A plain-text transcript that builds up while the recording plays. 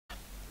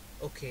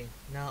Okay,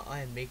 now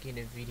I am making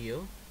a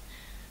video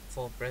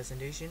for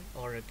presentation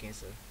oral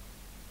cancer.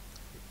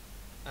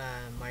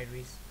 My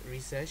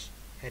research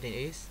heading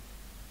is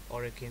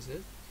oral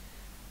cancer.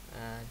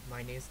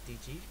 My name is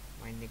DG.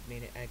 My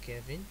nickname is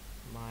Kevin.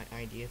 My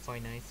ID is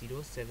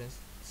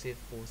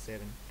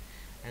 5907647.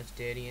 I'm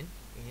studying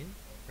in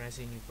Rice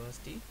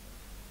University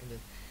in the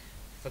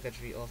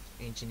Faculty of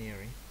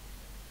Engineering.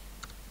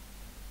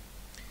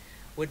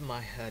 With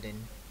my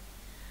heading,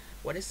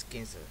 what is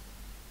cancer?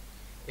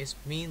 It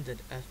means that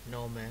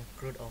abnormal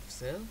growth of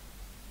cell.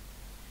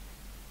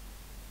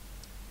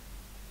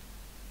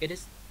 It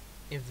is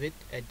in which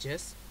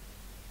adjust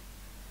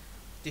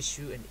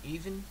tissue and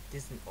even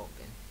distant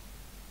organ.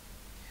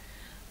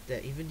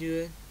 The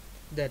individual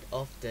that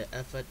of the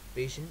affected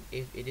patient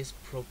if it is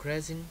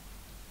progressing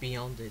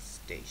beyond this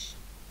stage.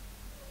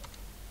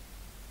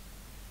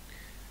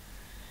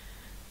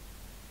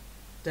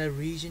 The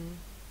region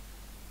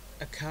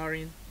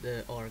occurring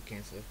the oral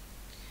cancer.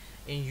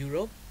 In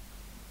Europe,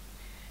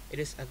 it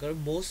is occur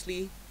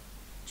mostly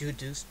due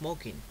to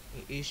smoking.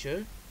 In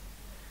Asia,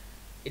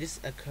 it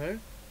is occur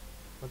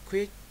but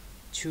quit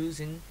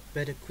choosing.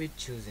 It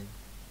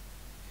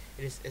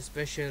is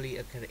especially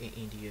occur in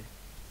India.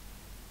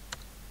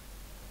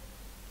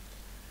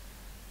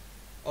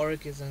 Oral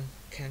cancer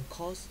can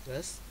cause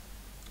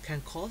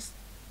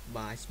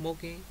by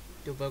smoking,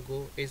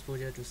 tobacco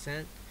exposure to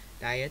sun,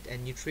 diet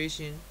and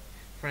nutrition,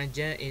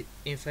 fungal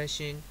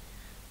infection,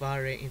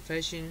 viral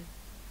infection,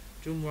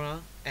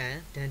 tumor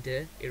and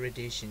tender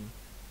irritation,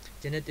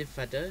 genetic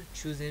factor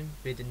choosing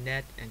between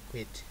net and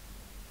quit.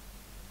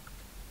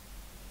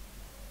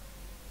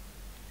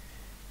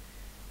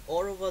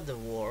 All over the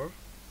world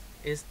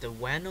is the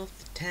one of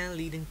the 10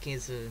 leading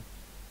cancer,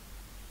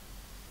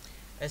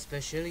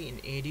 especially in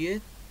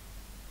India.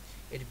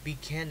 It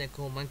became a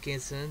common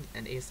cancer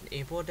and is an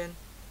important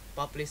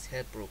public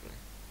health problem.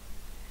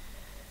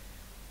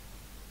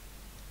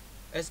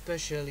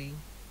 Especially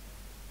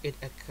it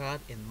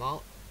occurred in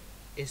mouth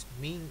is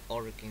mean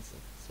oral cancer.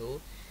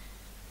 So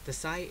the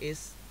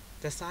size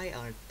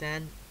are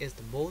 10 is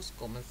the most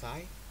common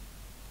size.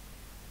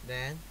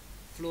 Then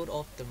floor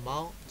of the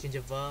mouth,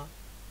 gingiva,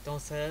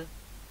 tonsil,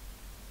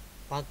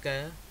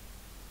 buccal,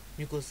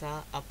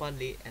 mucosa, upper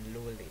lid and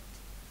lower lid.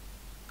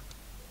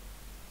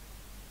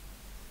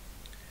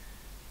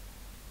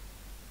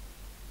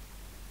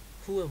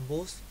 Who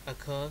most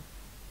occur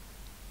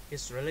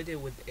is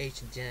related with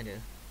age and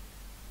gender,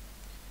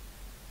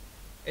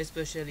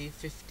 especially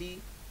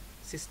 50,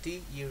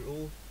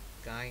 60-year-old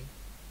guy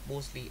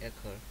mostly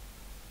occur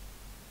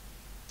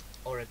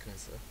oral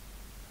cancer.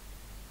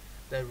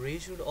 The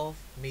ratio of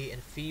male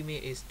and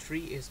female is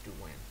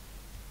 3:1.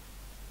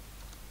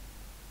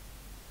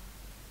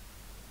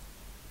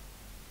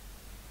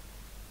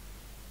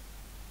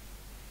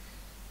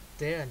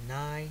 There are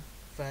 9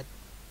 fat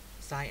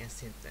signs and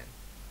symptoms.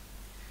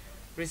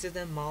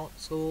 Resistant mouth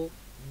sore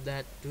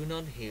that do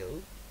not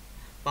heal,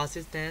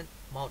 persistent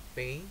mouth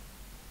pain,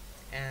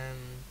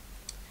 and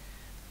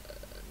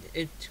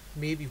it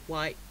may be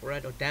white,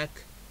 red, or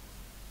dark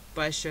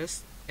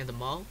patches in the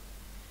mouth.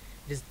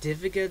 It is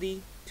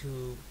difficulty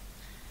to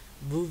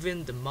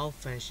moving the mouth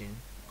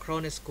function,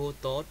 chronic cold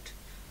thought,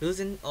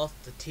 losing of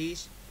the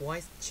teeth,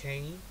 voice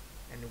change,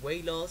 and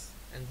weight loss,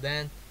 and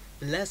then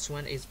the last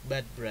one is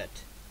bad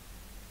breath.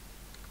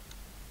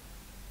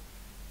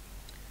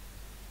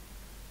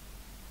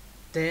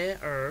 There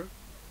are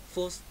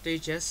 4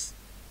 stages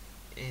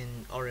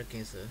in oral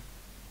cancer.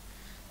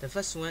 The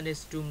first one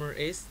is tumor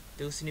is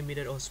 2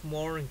 centimeters or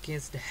smaller and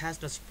cancer that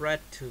has not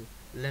spread to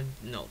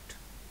lymph node.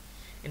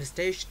 In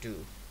stage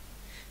 2,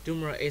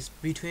 tumor is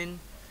between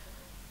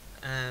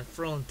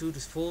from 2 to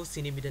 4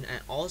 centimeters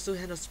and also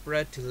has not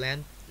spread to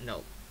lymph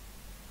node.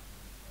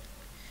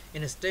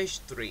 In stage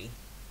 3,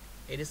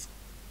 it is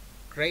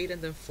greater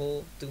than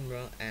 4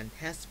 tumor and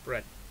has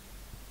spread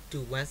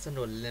to one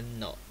central lymph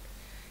node.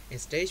 In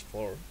stage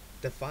 4,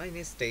 the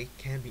final stage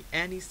can be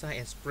any size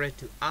and spread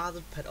to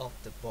other part of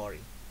the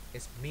body.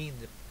 It means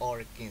the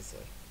oral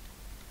cancer.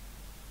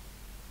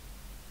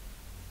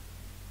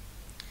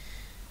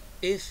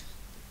 If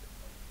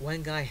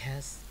one guy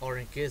has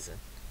oral cancer,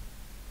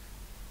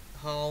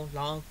 how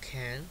long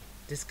can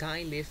this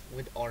guy live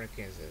with oral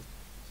cancer?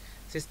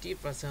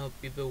 60%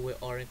 of people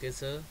with oral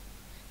cancer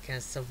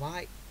can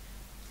survive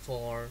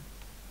for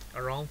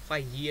around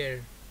 5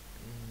 years,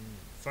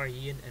 5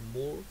 years and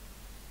more.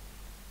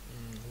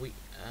 We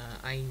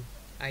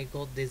I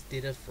got this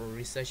data for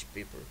research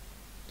paper.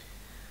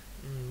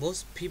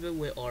 Most people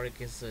with oral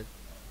cancer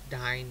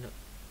die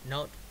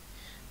not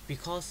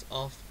because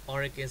of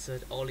oral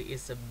cancer only,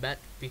 is bad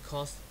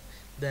because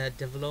the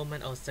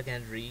development of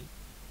secondary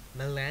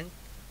malignant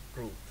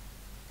group.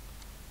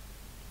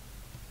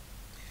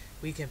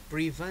 We can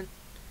prevent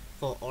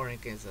for oral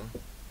cancer.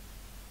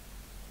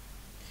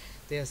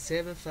 There are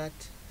 7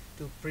 facts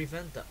to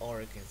prevent the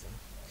oral cancer.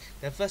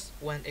 The first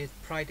one is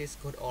practice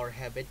good oral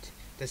habit.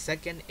 The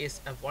second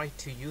is avoid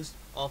to use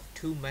of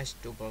too much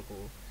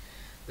tobacco.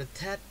 The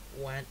third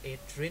one is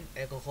drink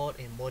alcohol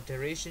in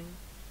moderation.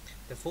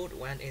 The fourth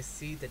one is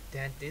see the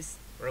dentist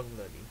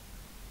regularly.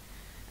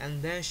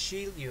 and then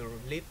shield your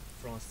lip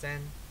from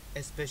sun,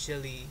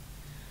 especially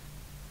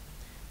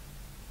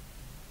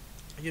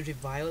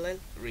ultraviolet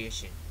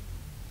radiation.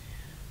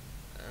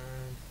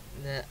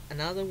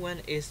 Another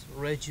one is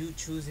reduce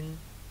choosing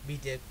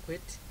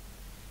adequate.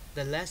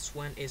 The last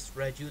one is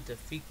reduce the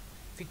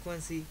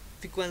frequency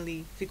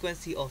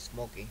of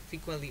smoking.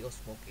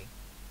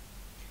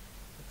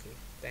 Okay,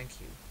 thank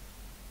you.